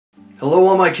Hello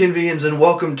all my Kenvians and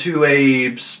welcome to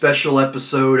a special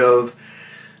episode of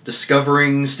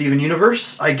Discovering Steven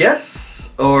Universe, I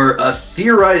guess? Or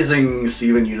Theorizing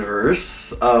Steven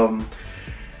Universe. An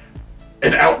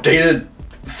outdated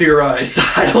theorize.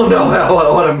 I don't know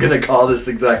what I'm gonna call this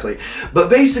exactly. But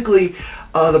basically,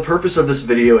 the purpose of this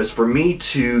video is for me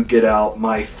to get out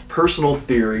my personal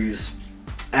theories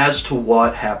as to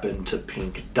what happened to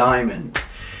Pink Diamond.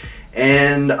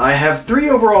 And I have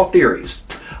 3 overall theories,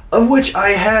 of which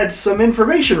I had some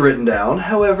information written down.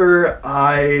 However,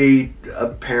 I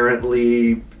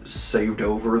apparently saved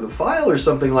over the file or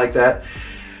something like that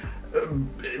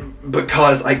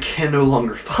because I can no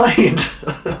longer find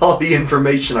all the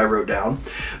information I wrote down.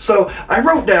 So I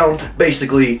wrote down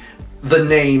basically the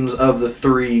names of the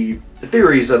 3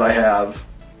 theories that I have,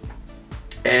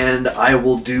 and I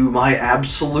will do my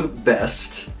absolute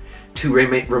best to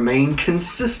remain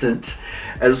consistent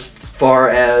as far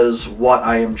as what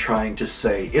I am trying to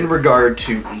say in regard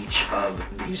to each of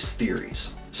these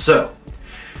theories. So,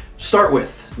 start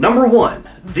with number 1,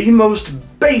 the most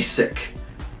basic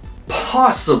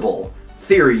possible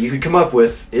theory you could come up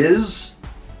with is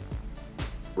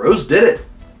Rose did it.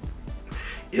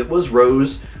 It was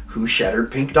Rose who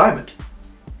shattered Pink Diamond.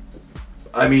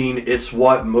 I mean, it's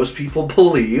what most people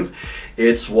believe.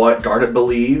 It's what Garnet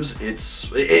believes.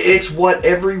 It's what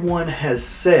everyone has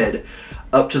said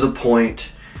up to the point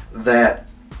that,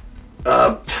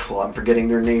 well, I'm forgetting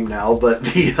their name now, but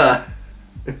the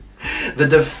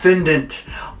defendant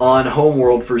on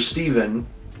Homeworld for Steven,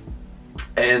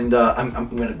 and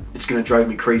it's gonna drive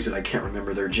me crazy that I can't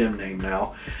remember their gym name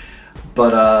now,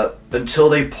 but until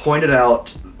they pointed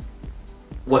out,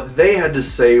 what they had to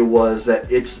say was that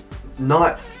it's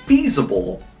not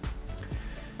feasible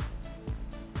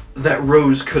that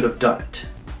Rose could have done it.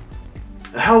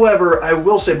 However, I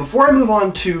will say, before I move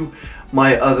on to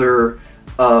my other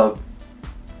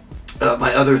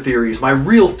theories, my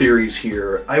real theories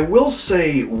here, I will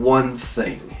say one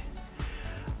thing.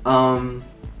 And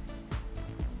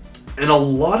a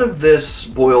lot of this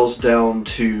boils down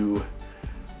to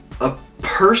a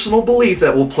personal belief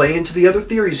that will play into the other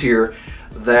theories here,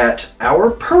 that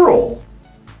our pearl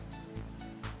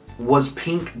was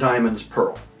Pink Diamond's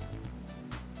pearl.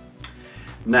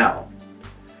 Now,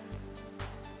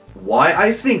 why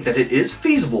I think that it is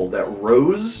feasible that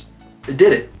Rose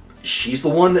did it, she's the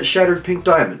one that shattered Pink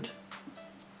Diamond,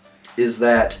 is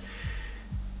that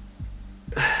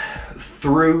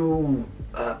through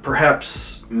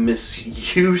perhaps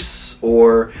misuse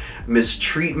or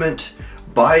mistreatment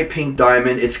by Pink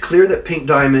Diamond, it's clear that Pink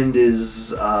Diamond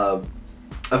is a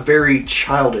very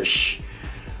childish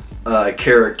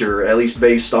character, at least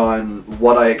based on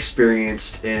what I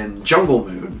experienced in Jungle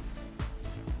Moon.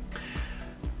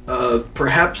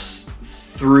 Perhaps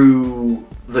through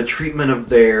the treatment of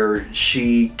there,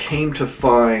 she came to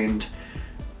find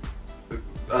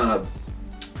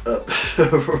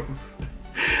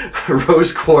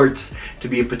Rose Quartz to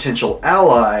be a potential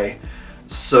ally,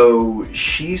 so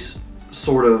she's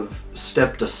sort of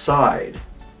stepped aside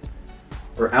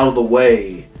or out of the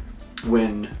way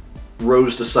when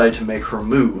Rose decided to make her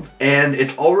move. And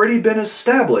it's already been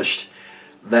established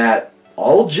that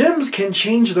all gems can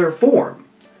change their form.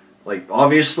 Like,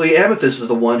 obviously Amethyst is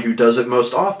the one who does it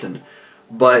most often,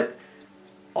 but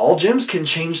all gems can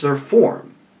change their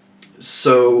form.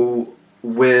 So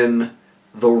when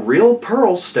the real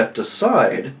Pearl stepped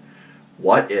aside,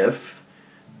 what if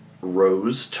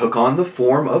Rose took on the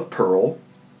form of Pearl,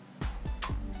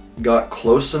 got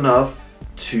close enough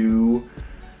to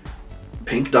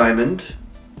Pink Diamond,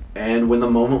 and when the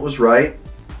moment was right,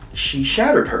 she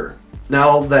shattered her?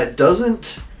 Now, that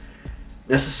doesn't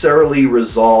necessarily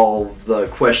resolve the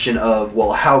question of,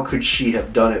 well, how could she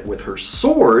have done it with her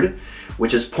sword,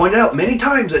 which is pointed out many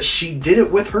times that she did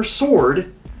it with her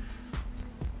sword.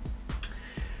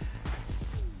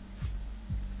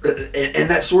 And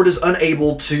that sword is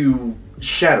unable to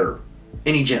shatter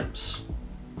any gems.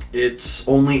 It's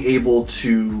only able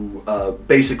to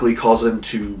basically cause them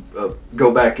to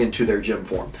go back into their gem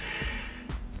form.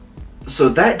 So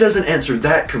that doesn't answer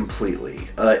that completely.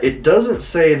 It doesn't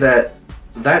say that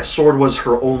that sword was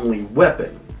her only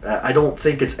weapon. I don't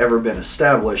think it's ever been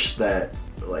established that,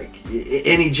 like,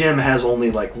 any gem has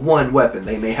only like one weapon.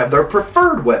 They may have their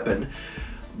preferred weapon,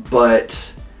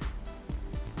 but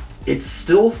it's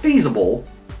still feasible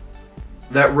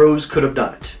that Rose could have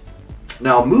done it.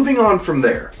 Now, moving on from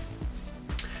there,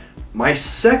 my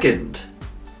second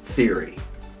theory,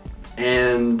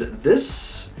 and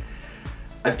this,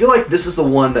 I feel like this is the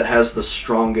one that has the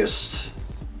strongest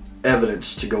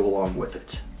evidence to go along with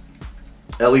it.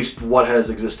 At least what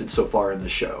has existed so far in the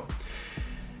show.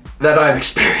 that I've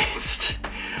experienced.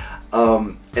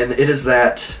 And it is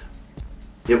that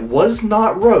it was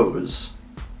not Rose,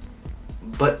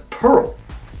 but Pearl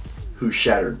who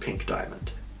shattered Pink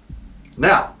Diamond.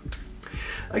 Now,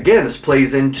 again, this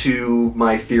plays into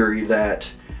my theory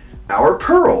that our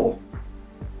Pearl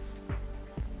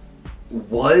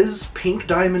was Pink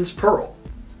Diamond's Pearl.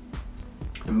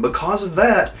 And because of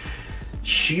that,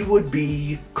 she would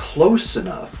be close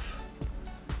enough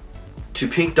to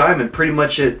Pink Diamond pretty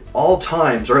much at all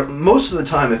times, or most of the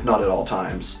time, if not at all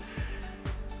times,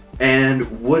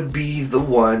 and would be the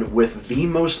one with the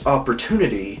most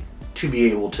opportunity to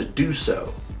be able to do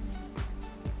so.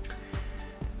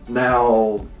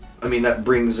 Now, I mean, that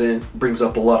brings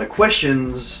up a lot of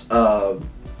questions,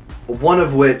 one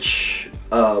of which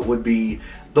would be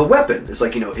the weapon. It's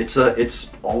like, you know,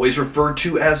 it's always referred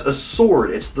to as a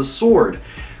sword. It's the sword.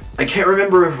 I can't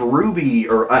remember if Ruby,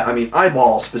 or I mean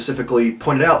Eyeball specifically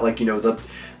pointed out, like, you know, the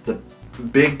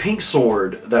big pink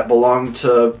sword that belonged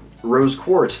to Rose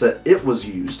Quartz, that it was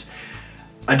used.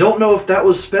 I don't know if that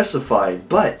was specified,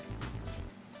 but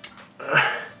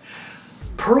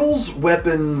Pearl's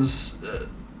weapons,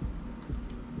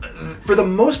 for the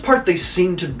most part, they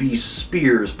seem to be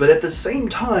spears, but at the same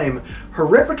time, her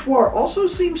repertoire also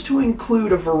seems to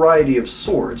include a variety of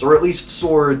swords, or at least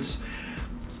swords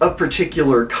of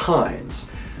particular kinds.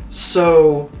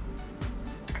 So,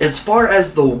 as far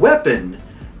as the weapon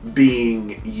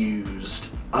being used,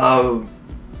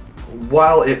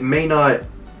 while it may not,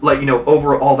 like, you know,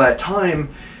 over all that time,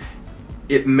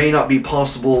 it may not be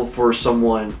possible for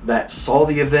someone that saw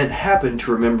the event happen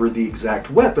to remember the exact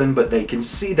weapon, but they can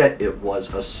see that it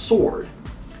was a sword.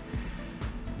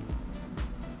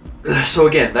 So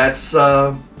again, that's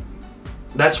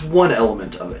one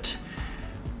element of it.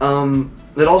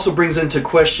 That also brings into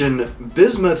question,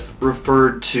 Bismuth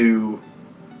referred to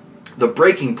the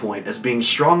breaking point as being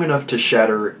strong enough to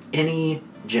shatter any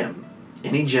gem,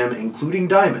 including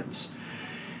diamonds.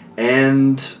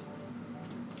 And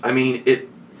I mean,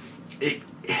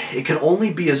 it can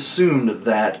only be assumed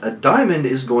that a diamond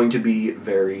is going to be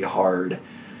very hard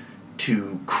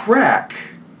to crack,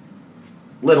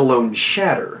 let alone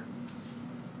shatter.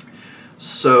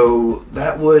 So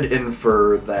that would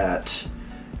infer that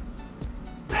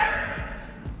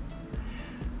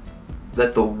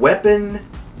the weapon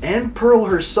and Pearl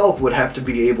herself would have to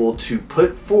be able to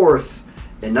put forth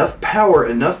enough power,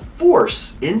 enough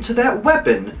force into that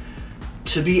weapon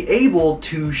to be able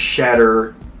to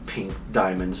shatter Pink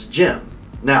Diamond's gem.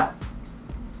 Now,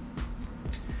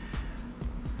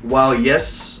 while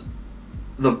yes,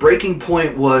 the breaking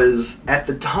point was at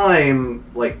the time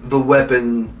like the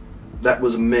weapon that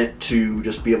was meant to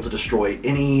just be able to destroy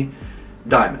any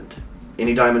diamond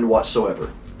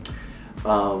whatsoever.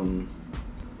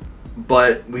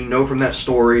 But we know from that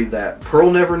story that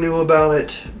Pearl never knew about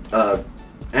it.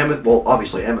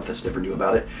 Obviously Amethyst never knew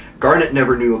about it. Garnet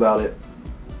never knew about it.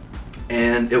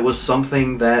 And it was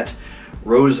something that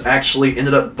Rose actually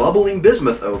ended up bubbling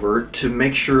Bismuth over to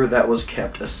make sure that was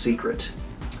kept a secret.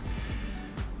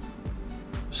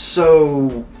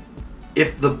 So,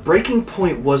 if the breaking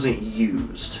point wasn't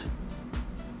used,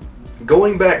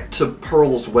 going back to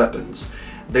Pearl's weapons,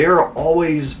 they are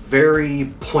always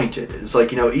very pointed. It's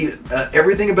like, you know,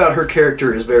 everything about her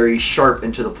character is very sharp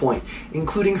and to the point,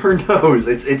 including her nose.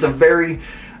 It's a very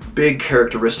big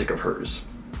characteristic of hers.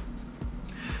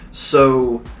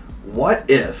 So, what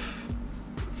if,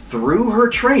 through her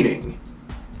training,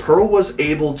 Pearl was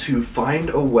able to find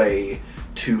a way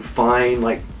to find,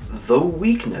 like, the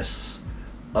weakness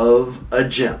of a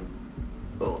gem?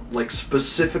 Like,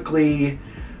 specifically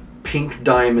Pink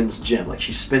Diamond's gem. Like,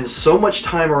 she spends so much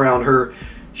time around her,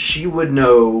 she would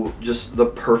know just the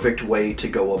perfect way to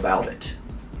go about it.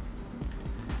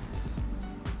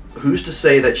 Who's to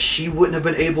say that she wouldn't have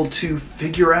been able to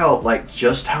figure out, like,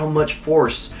 just how much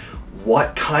force,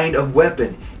 what kind of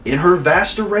weapon, in her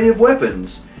vast array of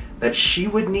weapons, that she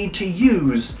would need to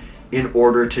use in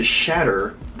order to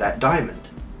shatter that diamond.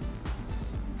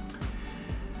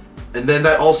 And then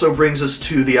that also brings us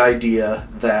to the idea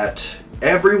that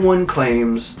everyone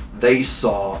claims they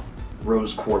saw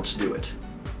Rose Quartz do it.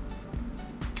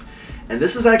 And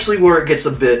this is actually where it gets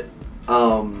a bit,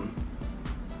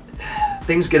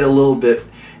 things get a little bit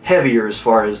heavier as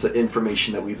far as the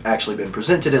information that we've actually been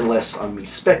presented, and less on me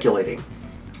speculating.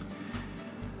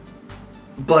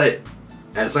 But,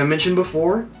 as I mentioned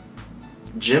before,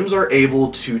 gems are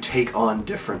able to take on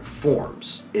different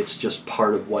forms. It's just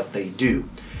part of what they do.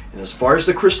 And as far as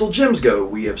the crystal gems go,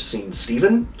 we have seen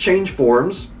Steven change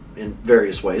forms in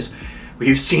various ways.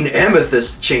 We've seen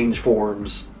Amethyst change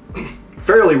forms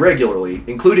fairly regularly,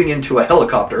 including into a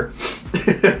helicopter.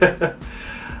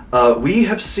 We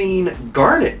have seen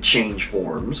Garnet change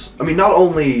forms. I mean, not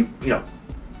only, you know,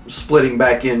 splitting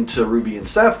back into Ruby and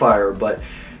Sapphire, but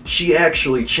she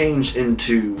actually changed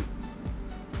into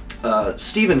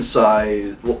Steven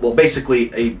size, well,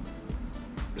 basically a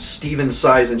Steven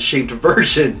size and shaped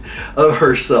version of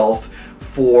herself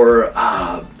for,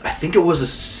 I think it was a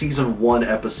season 1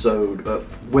 episode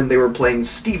of when they were playing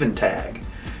Steven Tag.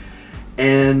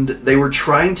 And they were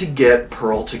trying to get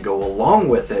Pearl to go along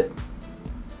with it,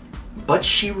 but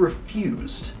she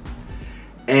refused.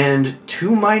 And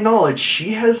to my knowledge,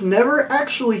 she has never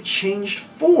actually changed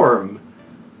form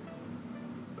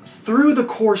through the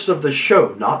course of the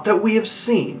show. Not that we have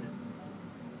seen.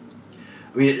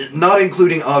 I mean, not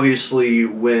including, obviously,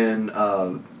 when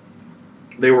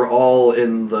they were all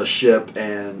in the ship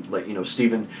and, like, you know,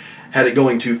 Steven had it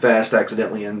going too fast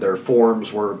accidentally and their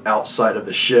forms were outside of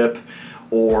the ship,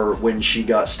 or when she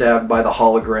got stabbed by the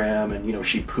hologram and, you know,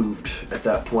 she poofed at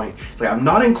that point. It's like, I'm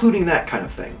not including that kind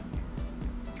of thing.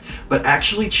 But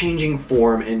actually changing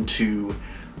form into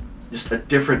just a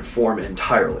different form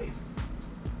entirely.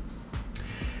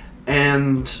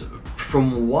 And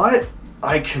from what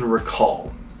I can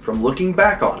recall, from looking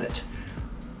back on it,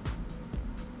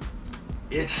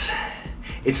 it's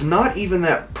not even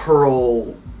that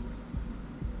Pearl...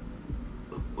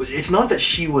 It's not that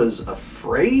she was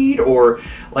afraid or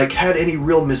like had any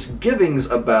real misgivings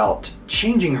about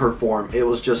changing her form. It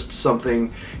was just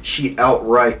something she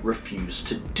outright refused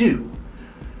to do.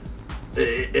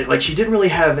 Like, she didn't really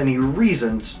have any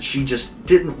reasons. She just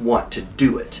didn't want to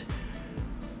do it.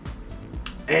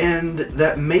 And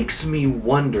that makes me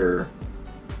wonder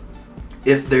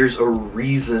if there's a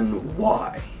reason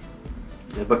why.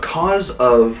 Because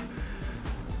of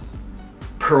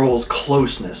Pearl's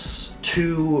closeness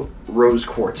to Rose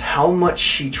Quartz, how much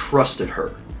she trusted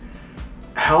her,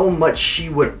 how much she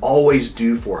would always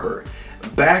do for her.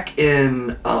 Back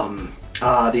in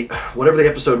whatever the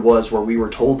episode was where we were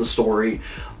told the story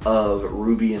of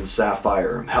Ruby and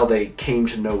Sapphire, how they came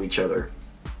to know each other.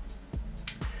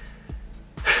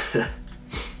 I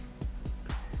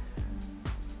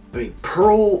mean,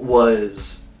 Pearl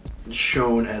was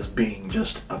shown as being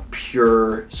just a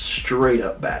pure, straight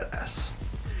up badass.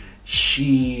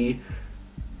 She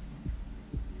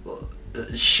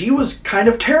was kind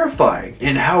of terrifying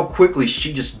in how quickly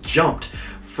she just jumped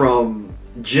from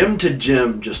gym to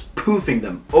gym, just poofing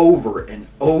them over and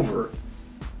over.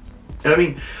 And I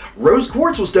mean, Rose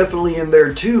Quartz was definitely in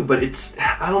there too, but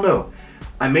I don't know.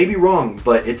 I may be wrong,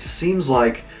 but it seems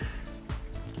like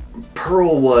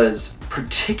Pearl was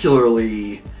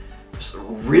particularly just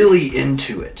really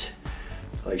into it.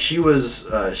 Like, she was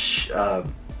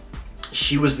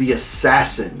the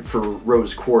assassin for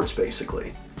Rose Quartz,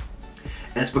 basically.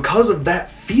 And it's because of that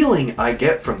feeling I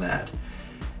get from that,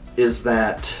 is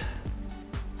that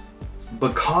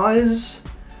because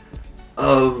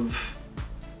of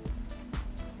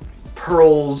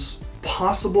Pearl's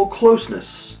possible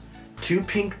closeness to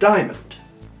Pink Diamond,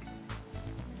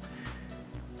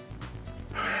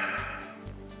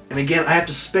 and again, I have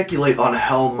to speculate on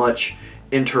how much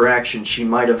interaction she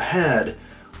might have had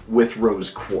with Rose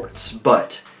Quartz,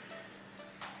 but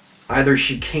either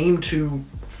she came to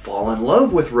fall in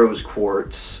love with Rose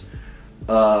Quartz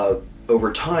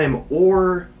over time,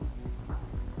 or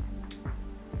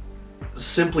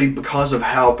simply because of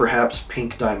how perhaps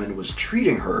Pink Diamond was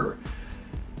treating her,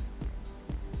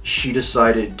 she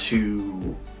decided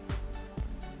to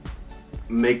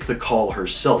make the call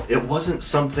herself. It wasn't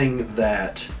something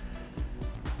that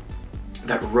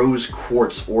Rose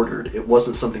Quartz ordered. It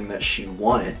wasn't something that she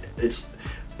wanted.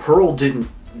 Pearl didn't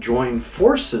join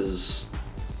forces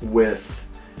with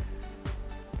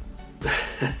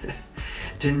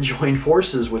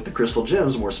the Crystal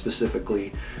Gems, more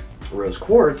specifically Rose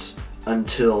Quartz,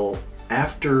 until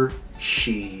after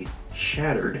she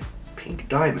shattered Pink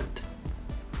Diamond.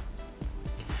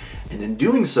 And in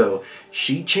doing so,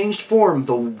 she changed form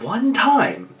the one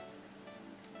time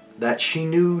that she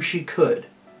knew she could.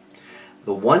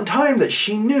 The one time that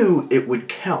she knew it would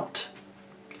count.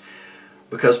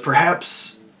 Because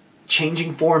perhaps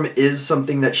changing form is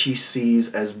something that she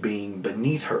sees as being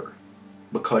beneath her.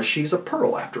 Because she's a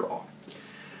Pearl, after all.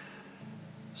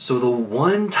 So the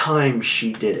one time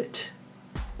she did it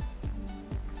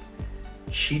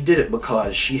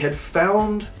because she had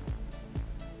found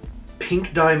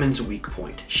Pink Diamond's weak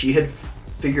point. She had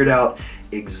figured out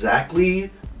exactly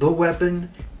the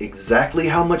weapon, exactly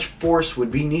how much force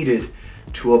would be needed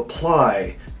to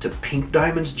apply to Pink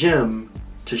Diamond's gem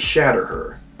to shatter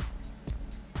her.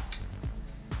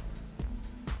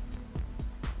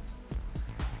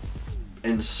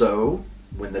 And so,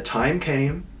 when the time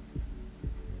came,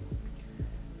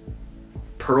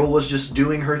 Pearl was just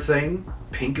doing her thing,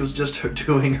 Pink was just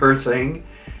doing her thing,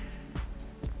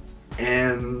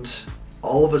 and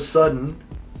all of a sudden,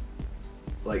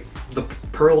 like, the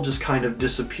Pearl just kind of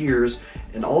disappears,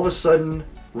 and all of a sudden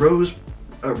Rose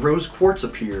Quartz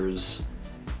appears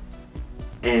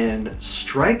and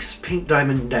strikes Pink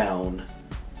Diamond down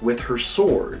with her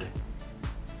sword.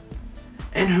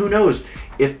 And who knows,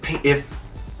 if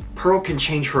Pearl can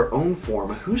change her own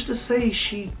form, who's to say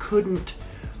she couldn't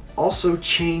also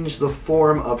change the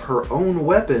form of her own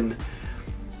weapon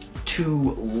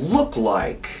to look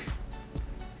like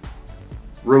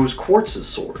Rose Quartz's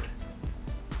sword?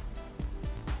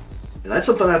 And that's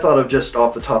something I thought of just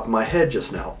off the top of my head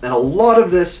just now. And a lot of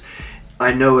this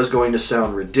I know is going to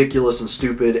sound ridiculous and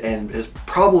stupid and has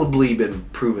probably been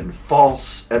proven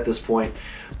false at this point.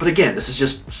 But again, this is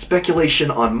just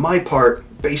speculation on my part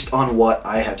based on what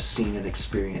I have seen and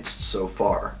experienced so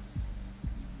far.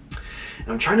 And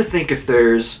I'm trying to think if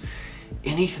there's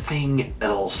anything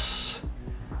else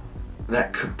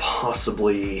that could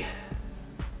possibly...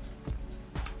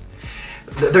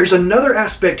 There's another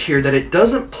aspect here that it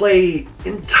doesn't play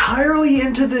entirely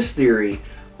into this theory,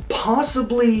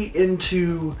 possibly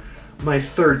into my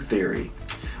third theory,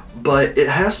 but it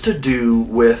has to do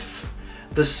with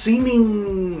the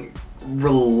seeming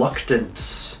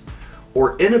reluctance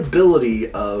or inability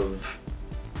of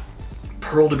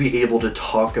Pearl to be able to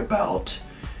talk about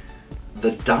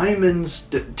the diamonds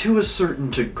to a certain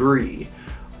degree,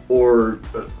 or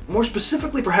more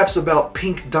specifically perhaps about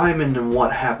Pink Diamond and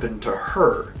what happened to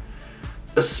her,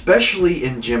 especially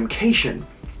in Gemcation,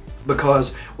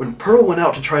 because when Pearl went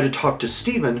out to try to talk to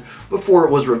Steven before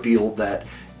it was revealed that,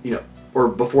 or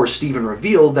before Steven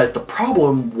revealed that the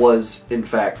problem was, in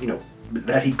fact,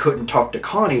 that he couldn't talk to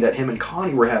Connie, that him and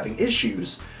Connie were having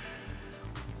issues.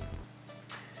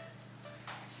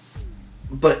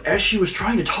 But as she was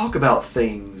trying to talk about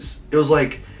things, it was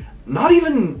like, not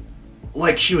even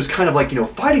like she was kind of like,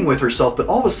 fighting with herself, but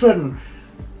all of a sudden,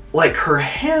 like, her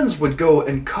hands would go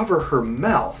and cover her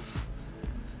mouth.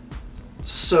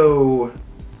 So,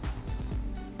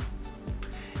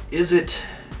 is it...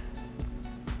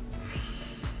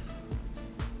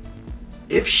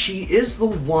 If she is the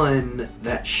one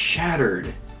that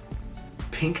shattered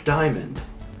Pink Diamond,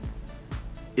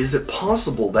 is it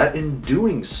possible that in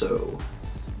doing so,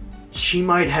 she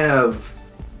might have,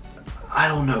 I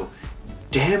don't know,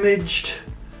 damaged,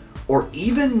 or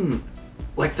even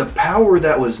like the power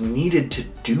that was needed to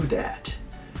do that?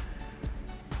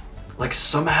 Like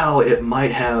somehow it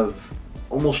might have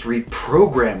almost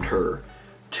reprogrammed her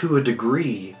to a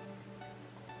degree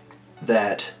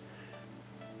that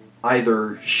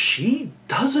either she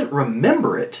doesn't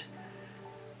remember it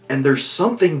and there's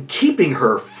something keeping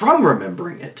her from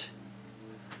remembering it,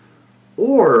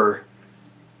 or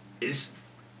is...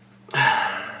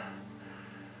 I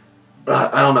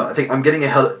don't know. I think I'm getting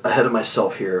ahead of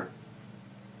myself here.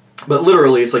 But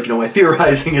literally, it's like, my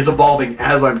theorizing is evolving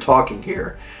as I'm talking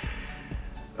here.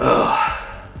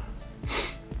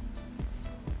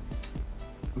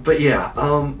 But yeah,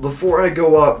 before I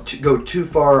go too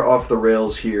far off the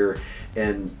rails here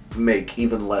and make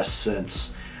even less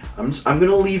sense, I'm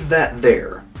gonna leave that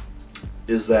there.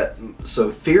 So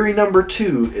theory number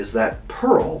 2 is that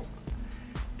Pearl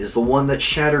is the one that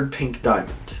shattered Pink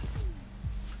Diamond.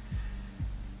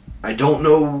 I don't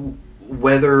know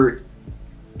whether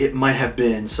it might have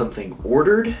been something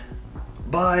ordered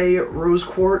by Rose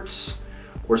Quartz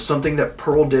or something that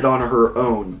Pearl did on her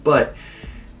own, but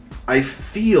I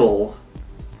feel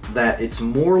that it's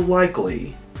more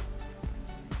likely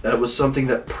that it was something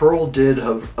that Pearl did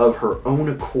of her own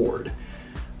accord,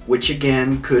 which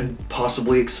again could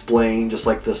possibly explain just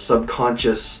like the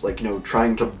subconscious, like,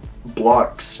 trying to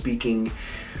block speaking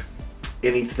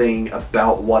anything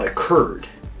about what occurred.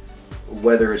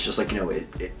 Whether it's just like,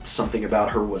 something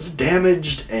about her was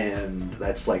damaged and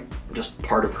that's like just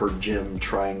part of her gem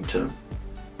trying to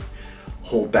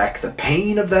hold back the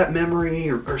pain of that memory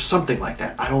or something like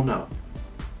that. I don't know.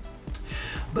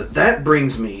 But that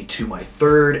brings me to my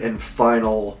third and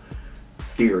final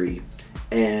theory.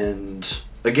 And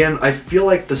again, I feel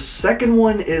like the second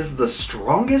one is the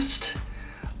strongest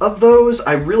of those.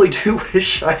 I really do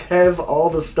wish I have all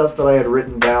the stuff that I had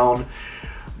written down.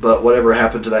 But whatever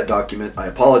happened to that document, I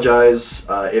apologize.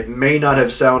 It may not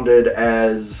have sounded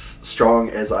as strong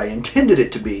as I intended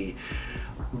it to be,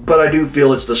 but I do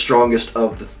feel it's the strongest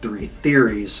of the 3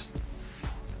 theories.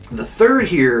 The third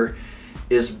here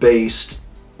is based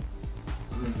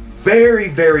very,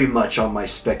 very much on my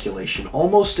speculation,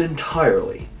 almost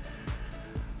entirely.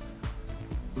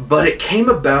 But it came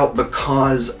about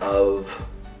because of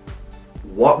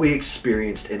what we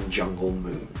experienced in Jungle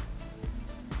Moon.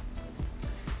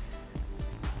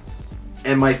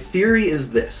 And my theory is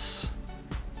this.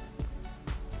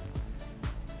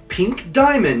 Pink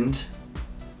Diamond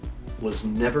was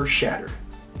never shattered.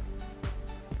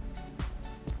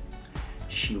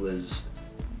 She was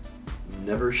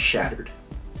never shattered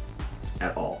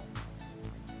at all.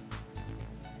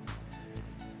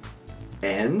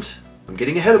 And I'm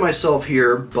getting ahead of myself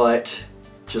here, but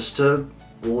just to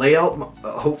lay out,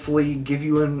 hopefully give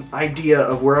you an idea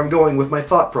of where I'm going with my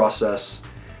thought process.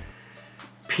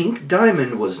 Pink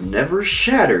Diamond was never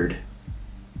shattered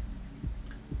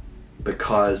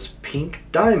because Pink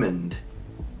Diamond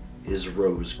is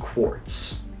rose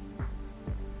quartz,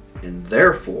 and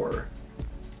therefore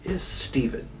is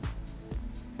Steven.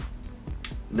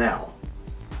 Now,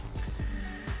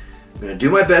 I'm going to do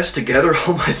my best to gather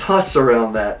all my thoughts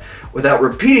around that without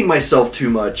repeating myself too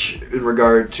much in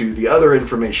regard to the other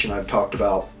information I've talked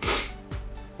about.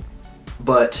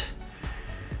 But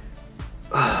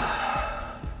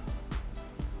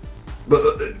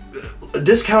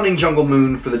discounting Jungle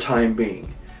Moon for the time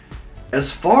being,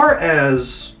 as far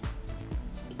as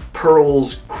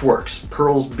Pearl's quirks,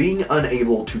 Pearl's being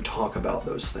unable to talk about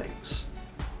those things,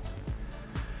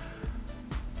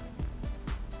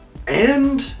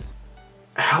 and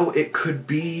how it could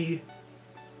be...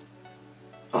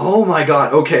 Oh my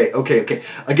god, okay.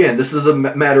 Again, this is a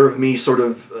matter of me sort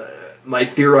of, my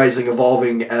theorizing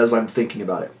evolving as I'm thinking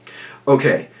about it.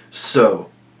 Okay, so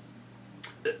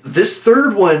this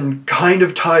third one kind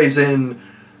of ties in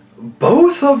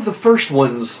both of the first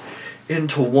ones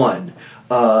into one.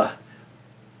 Rose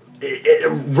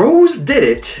did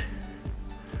it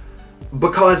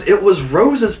because it was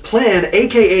Rose's plan,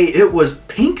 aka it was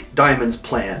Pink Diamond's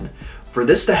plan for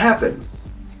this to happen.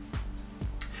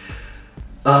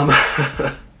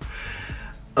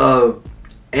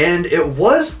 And it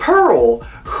was Pearl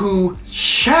who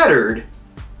shattered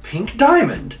Pink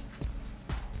Diamond.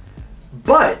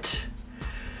 But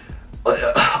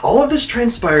all of this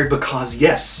transpired because,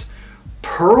 yes,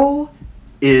 Pearl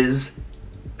is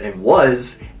and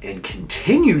was and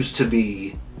continues to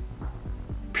be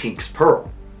Pink's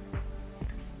Pearl.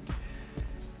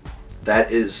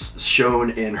 That is shown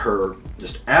in her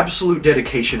just absolute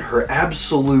dedication, her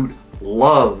absolute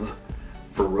love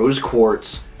for rose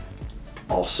quartz,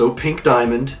 also Pink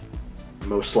Diamond,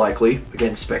 most likely,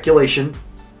 again speculation,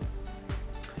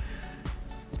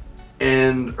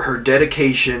 and her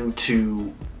dedication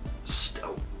to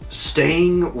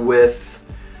staying with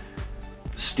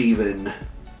Steven,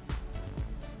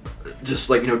 just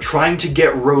like, you know, trying to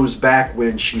get Rose back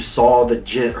when she saw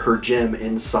her gem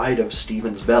inside of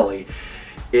Steven's belly.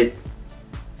 It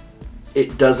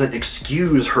doesn't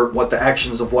excuse what the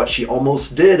actions of what she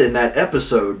almost did in that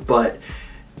episode, but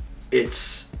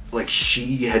it's like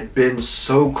she had been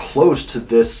so close to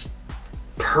this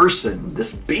person,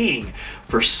 this being,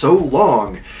 for so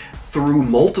long, through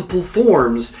multiple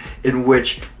forms, in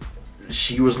which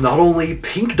she was not only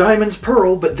Pink Diamond's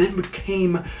Pearl, but then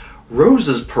became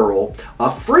Rose's Pearl.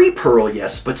 A free Pearl,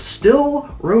 yes, but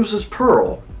still Rose's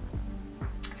Pearl.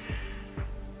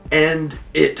 And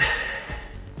it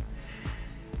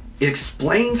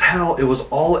explains how it was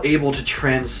all able to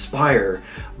transpire,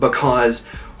 because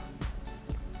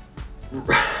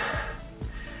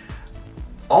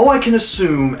all I can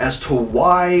assume as to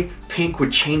why Pink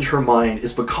would change her mind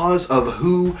is because of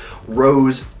who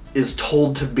Rose is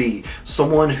told to be.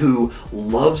 Someone who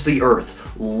loves the earth,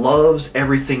 loves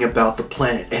everything about the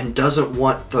planet, and doesn't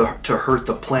want to hurt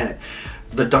the planet.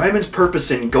 The Diamond's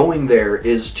purpose in going there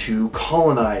is to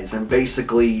colonize and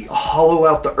basically hollow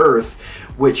out the earth,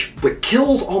 which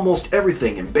kills almost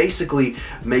everything, and basically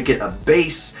make it a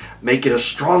base, make it a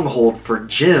stronghold for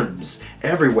gems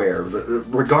everywhere,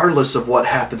 regardless of what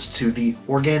happens to the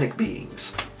organic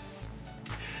beings.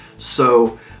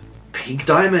 So Pink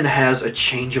Diamond has a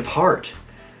change of heart,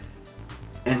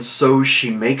 and so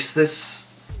she makes this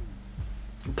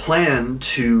plan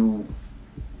to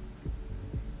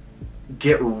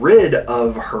get rid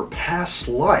of her past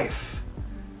life.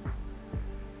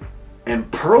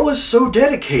 And Pearl is so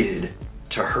dedicated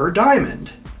to her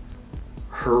diamond,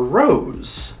 her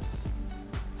rose,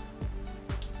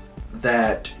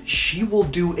 that she will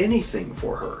do anything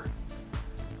for her.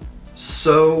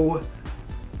 So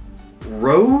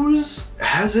Rose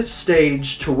has it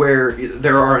staged to where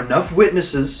there are enough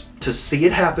witnesses to see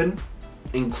it happen,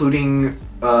 including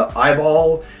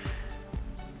Eyeball,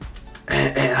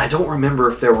 and I don't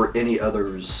remember if there were any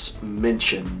others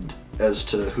mentioned as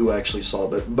to who actually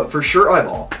saw it, but for sure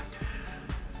Eyeball.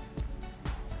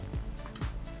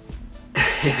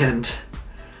 And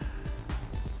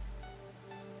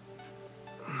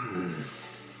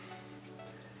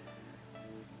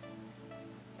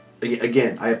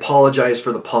again, I apologize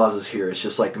for the pauses here. It's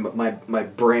just like my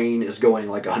brain is going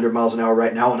like 100 miles an hour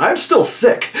right now, and I'm still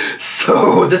sick.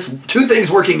 So that's two things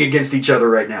working against each other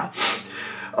right now.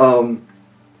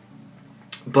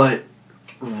 But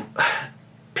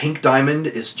Pink Diamond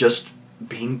is just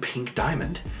being Pink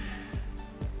Diamond.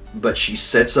 But she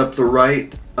sets up the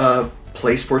right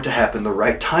place for it to happen, the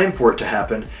right time for it to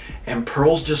happen, and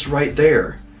Pearl's just right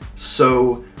there.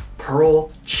 So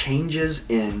Pearl changes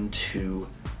into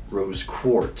Rose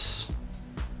Quartz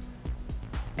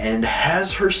and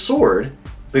has her sword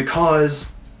because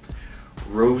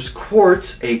Rose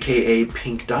Quartz, aka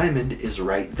Pink Diamond, is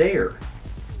right there.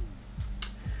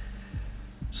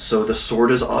 So the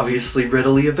sword is obviously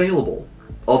readily available.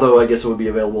 Although I guess it would be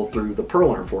available through the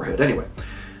pearl on her forehead anyway.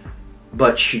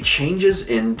 But she changes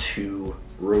into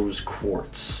Rose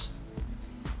Quartz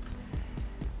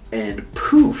and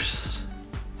poofs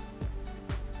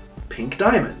Pink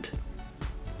Diamond.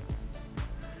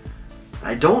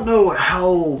 I don't know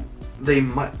how they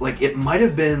might, like, it might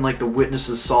have been like the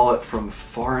witnesses saw it from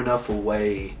far enough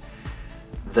away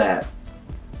that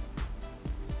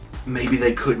maybe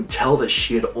they couldn't tell that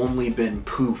she had only been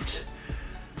poofed.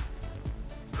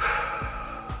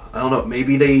 I don't know,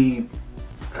 maybe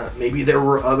there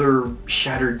were other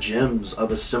shattered gems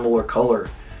of a similar color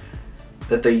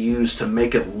that they used to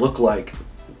make it look like,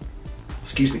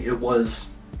 excuse me, it was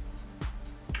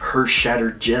her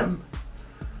shattered gem.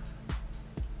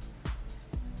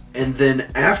 And then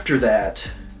after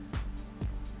that,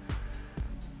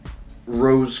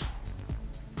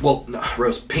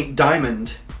 Pink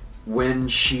Diamond, when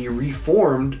she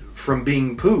reformed from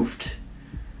being poofed,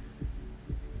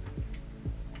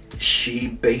 she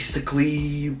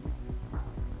basically,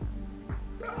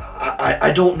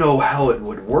 I don't know how it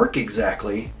would work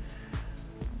exactly,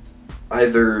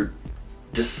 either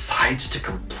decides to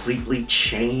completely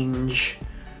change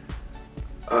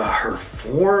her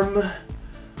form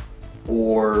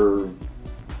or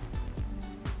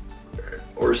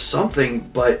something,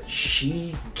 but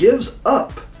she gives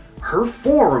up her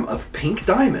form of Pink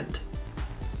Diamond.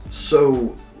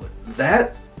 So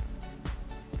that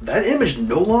image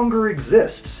no longer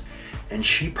exists, and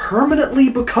she permanently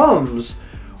becomes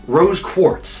Rose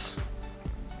Quartz.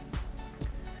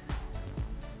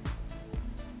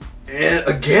 And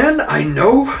again, I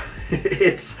know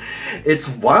it's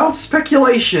wild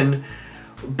speculation,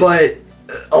 but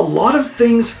a lot of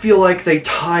things feel like they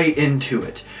tie into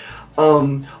it. A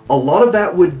lot of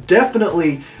that would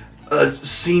definitely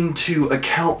seem to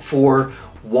account for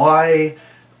why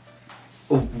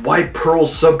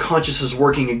Pearl's subconscious is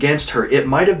working against her. It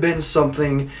might have been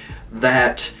something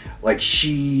that, like,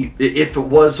 if it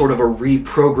was sort of a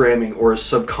reprogramming or a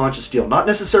subconscious deal, not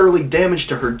necessarily damage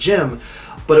to her gem,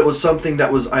 but it was something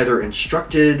that was either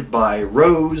instructed by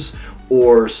Rose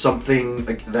or something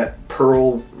that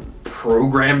Pearl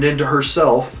programmed into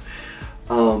herself,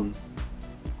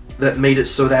 that made it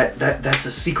so that's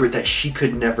a secret that she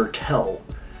could never tell.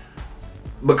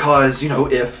 Because, you know,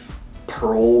 if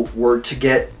Pearl were to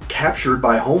get captured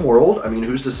by Homeworld, I mean,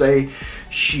 who's to say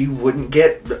she wouldn't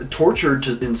get tortured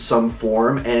in some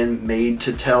form and made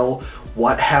to tell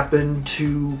what happened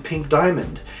to Pink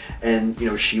Diamond? And, you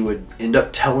know, she would end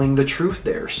up telling the truth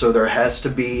there. So there has to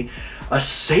be a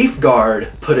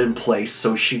safeguard put in place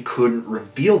so she couldn't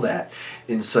reveal that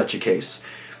in such a case.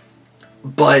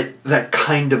 But that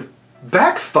kind of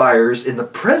backfires in the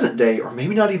present day, or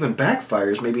maybe not even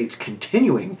backfires, maybe it's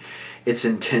continuing its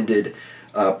intended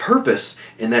purpose,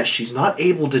 in that she's not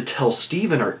able to tell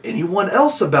Steven or anyone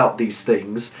else about these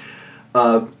things.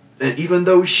 And even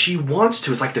though she wants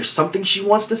to, it's like there's something she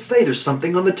wants to say, there's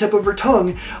something on the tip of her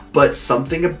tongue, but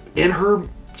something in her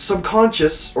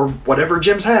subconscious, or whatever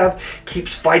gems have,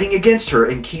 keeps fighting against her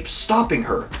and keeps stopping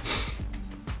her.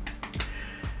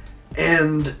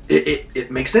 And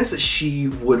it makes sense that she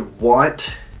would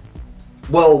want,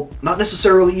 well, not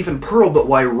necessarily even Pearl, but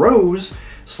why Rose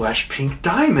 / Pink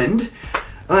Diamond,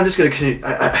 I'm just going to continue,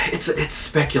 it's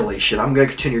speculation, I'm going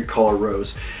to continue to call her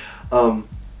Rose,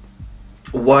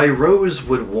 why Rose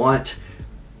would want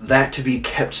that to be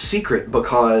kept secret,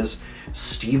 because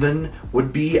Steven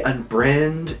would be a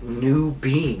brand new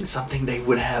being, something they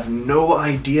would have no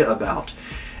idea about.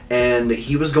 And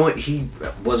he was going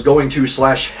to /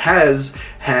 has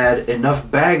had enough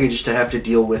baggage to have to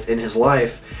deal with in his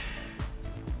life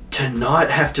to not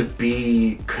have to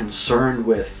be concerned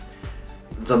with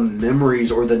the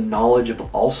memories or the knowledge of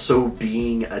also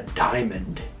being a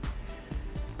diamond.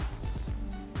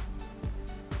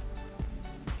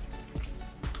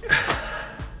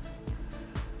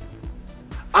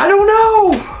 I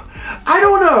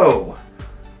don't know.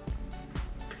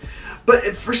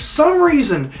 But for some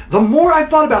reason, the more I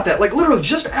thought about that, like literally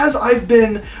just as I've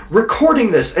been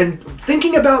recording this and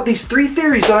thinking about these 3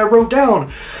 theories that I wrote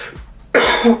down,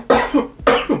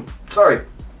 sorry,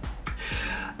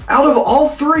 out of all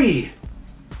 3,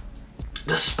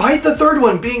 despite the 3rd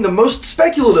one being the most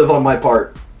speculative on my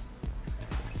part,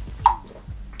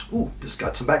 ooh, just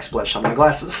got some backsplash on my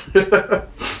glasses.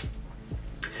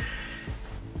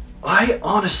 I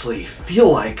honestly feel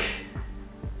like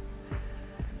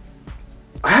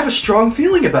I have a strong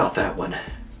feeling about that one.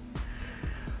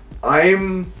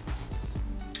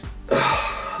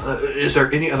 Is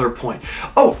there any other point?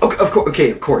 Oh, okay,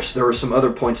 of course. There were some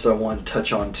other points that I wanted to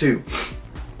touch on too.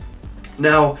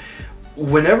 Now,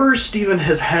 whenever Steven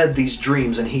has had these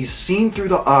dreams and he's seen through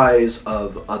the eyes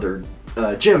of other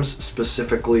gems,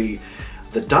 specifically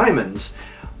the diamonds,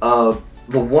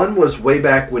 the one was way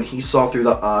back when he saw through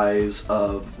the eyes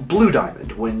of Blue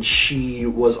Diamond, when she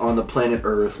was on the planet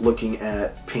Earth looking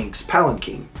at Pink's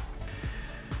palanquin,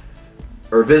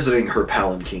 or visiting her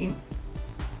palanquin,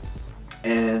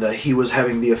 and he was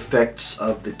having the effects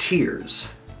of the tears.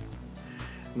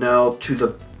 Now,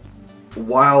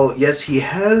 while yes, he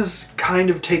has kind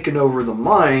of taken over the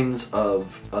minds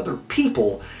of other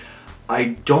people,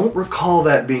 I don't recall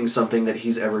that being something that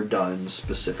he's ever done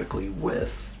specifically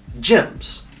with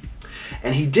gems.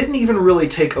 And he didn't even really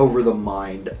take over the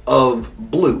mind of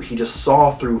Blue. He just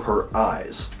saw through her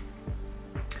eyes,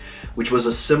 which was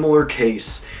a similar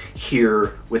case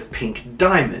here with Pink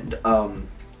Diamond.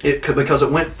 Because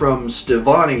it went from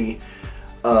Stevani's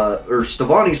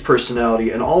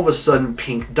personality, and all of a sudden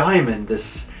Pink Diamond,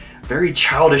 this very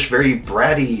childish, very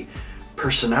bratty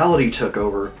personality took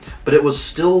over, but it was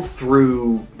still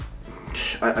through,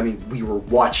 I mean, we were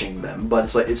watching them, but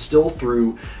it's like it's still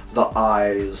through the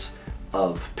eyes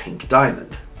of Pink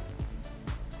Diamond.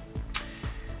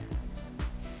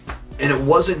 And it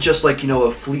wasn't just like, you know,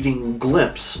 a fleeting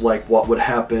glimpse like what would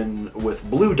happen with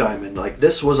Blue Diamond. Like,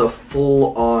 this was a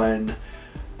full-on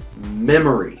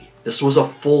memory. This was a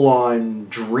full-on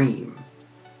dream.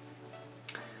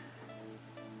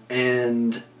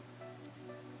 And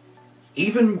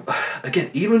even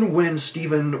when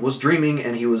Steven was dreaming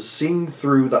and he was seeing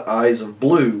through the eyes of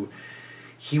Blue,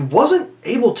 he wasn't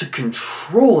able to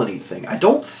control anything. I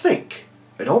don't think.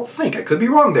 I could be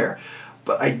wrong there.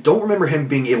 But I don't remember him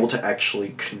being able to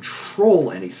actually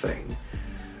control anything,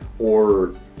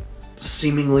 or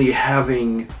seemingly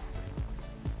having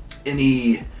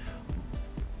any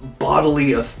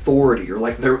bodily authority, or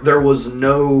like there was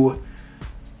no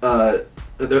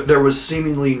there was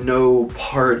seemingly no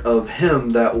part of him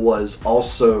that was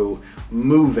also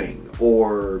moving,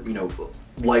 or, you know,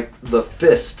 like the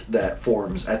fist that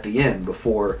forms at the end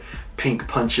before Pink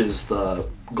punches the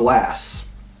glass.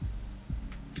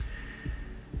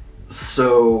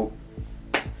 So,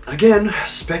 again,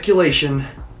 speculation.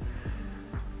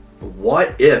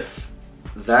 What if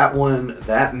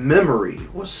that memory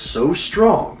was so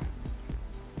strong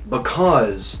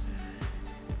because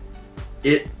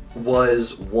it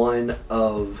was one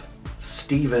of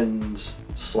Steven's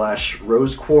 /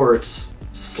 Rose Quartz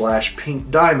 /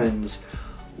 Pink Diamond's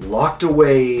locked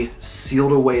away,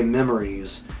 sealed away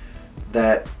memories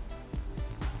that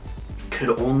could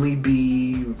only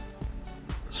be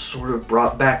sort of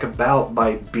brought back about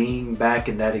by being back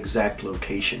in that exact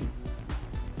location.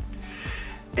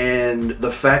 And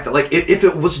the fact that, like, if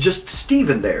it was just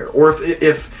Steven there, or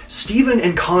if Steven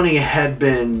and Connie had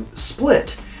been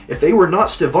split, if they were not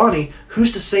Stevani,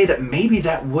 who's to say that maybe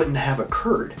that wouldn't have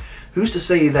occurred? Who's to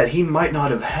say that he might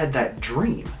not have had that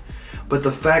dream? But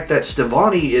the fact that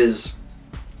Stevani is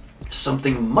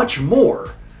something much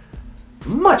more,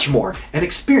 an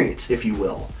experience, if you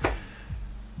will,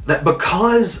 that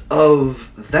because of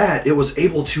that, it was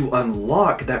able to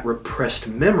unlock that repressed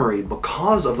memory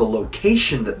because of the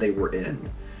location that they were in.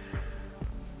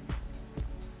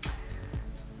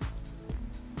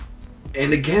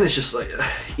 And again, it's just like,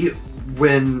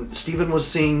 when Steven was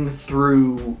seeing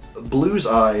through Blue's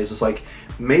eyes, it's like,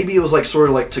 maybe it was like sort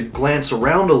of like to glance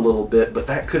around a little bit, but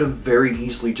that could have very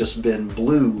easily just been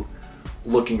Blue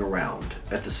looking around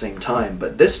at the same time.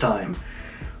 But this time,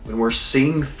 when we're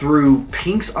seeing through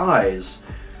Pink's eyes,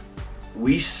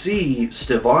 we see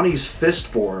Stevani's fist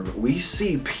form, we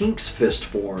see Pink's fist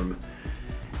form,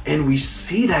 and we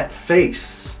see that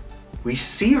face. We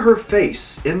see her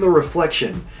face in the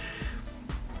reflection,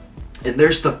 and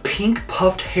there's the pink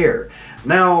puffed hair.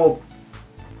 Now,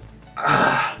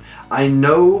 I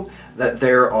know that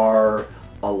there are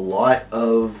a lot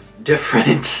of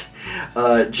different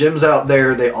gems out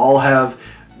there. They all have,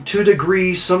 to a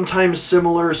degree, sometimes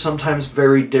similar, sometimes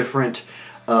very different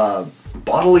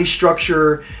bodily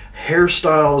structure,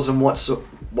 hairstyles, and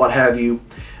what have you,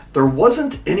 there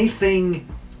wasn't anything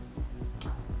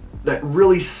that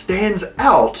really stands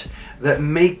out that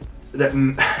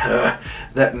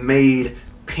that made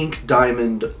Pink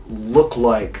Diamond look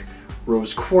like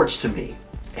Rose Quartz to me,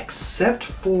 except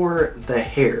for the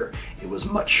hair. It was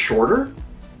much shorter,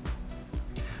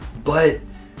 but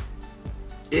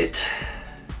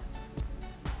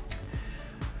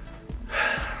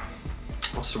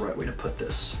what's the right way to put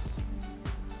this?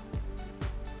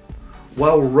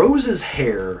 While Rose's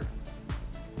hair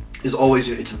is always,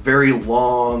 it's very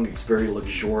long, it's very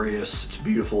luxurious, it's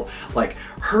beautiful, like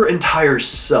her entire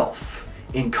self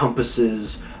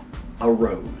encompasses a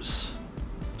rose,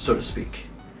 so to speak.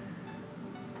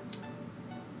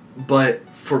 But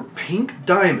for Pink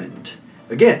Diamond,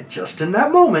 again, just in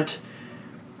that moment,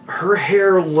 her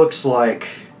hair looks like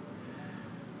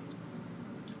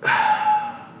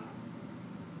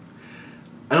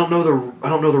I don't know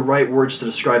the right words to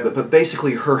describe it, but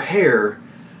basically her hair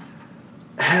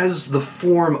has the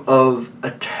form of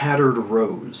a tattered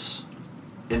rose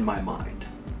in my mind.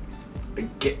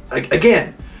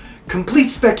 Again, complete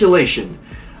speculation,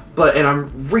 and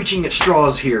I'm reaching at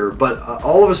straws here, but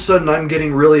all of a sudden I'm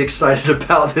getting really excited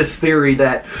about this theory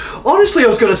that, honestly, I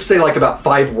was going to say like about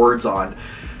 5 words on.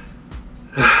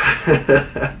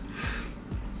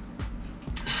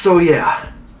 So yeah.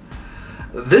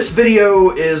 This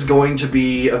video is going to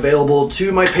be available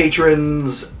to my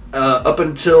patrons up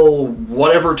until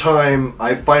whatever time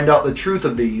I find out the truth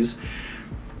of these.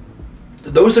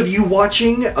 Those of you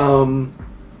watching,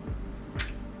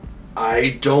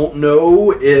 I don't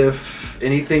know if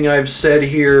anything I've said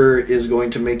here is going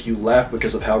to make you laugh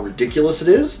because of how ridiculous it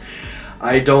is.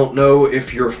 I don't know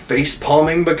if you're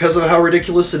face-palming because of how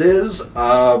ridiculous it is.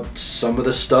 Some of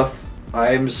the stuff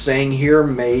I'm saying here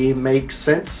may make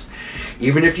sense.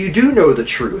 Even if you do know the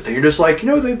truth, and you're just like, you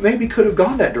know, they maybe could have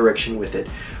gone that direction with it.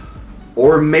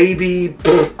 Or maybe,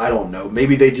 I don't know,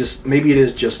 maybe it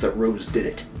is just that Rose did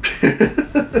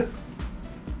it.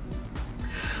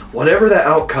 Whatever the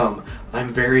outcome,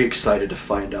 I'm very excited to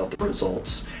find out the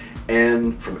results.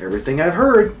 And from everything I've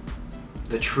heard,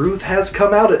 the truth has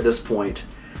come out at this point.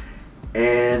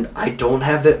 And I don't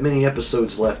have that many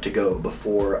episodes left to go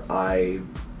before I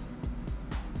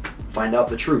find out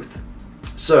the truth.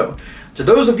 So, to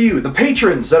those of you, the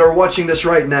patrons that are watching this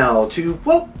right now, to,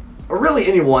 well, or really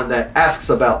anyone that asks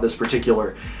about this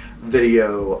particular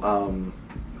video,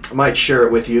 I might share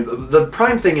it with you. The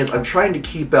prime thing is I'm trying to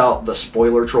keep out the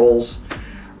spoiler trolls,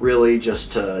 really,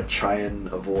 just to try and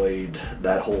avoid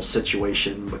that whole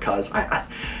situation, because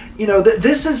you know,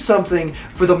 this is something,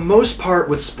 for the most part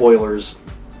with spoilers,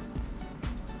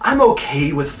 I'm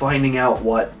okay with finding out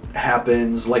what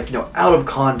happens, like, you know, out of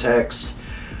context.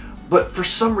 But for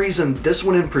some reason, this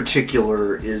one in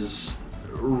particular is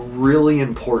really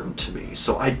important to me.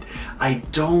 So I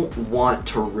don't want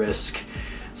to risk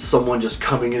someone just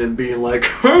coming in and being like,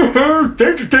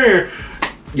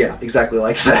 yeah, exactly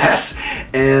like that,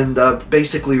 and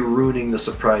basically ruining the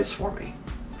surprise for me.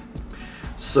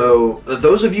 So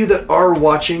those of you that are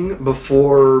watching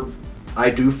before I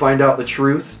do find out the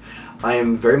truth, I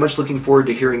am very much looking forward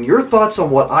to hearing your thoughts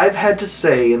on what I've had to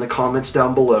say in the comments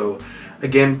down below.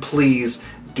 Again, please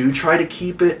do try to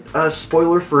keep it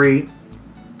spoiler-free.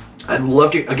 I'd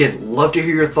love to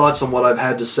hear your thoughts on what I've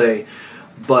had to say,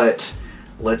 but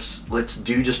let's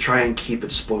just try and keep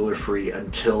it spoiler-free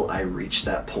until I reach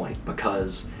that point,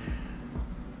 because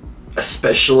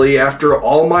especially after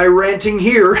all my ranting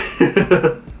here,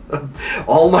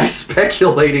 all my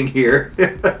speculating here,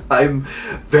 I'm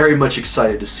very much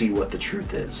excited to see what the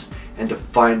truth is and to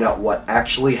find out what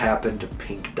actually happened to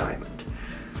Pink Diamond.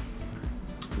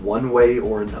 One way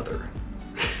or another.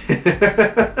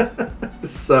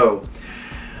 So,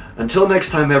 until next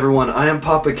time, everyone, I am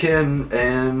Papa Ken,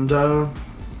 and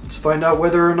let's find out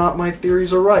whether or not my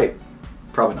theories are right.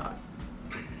 Probably not.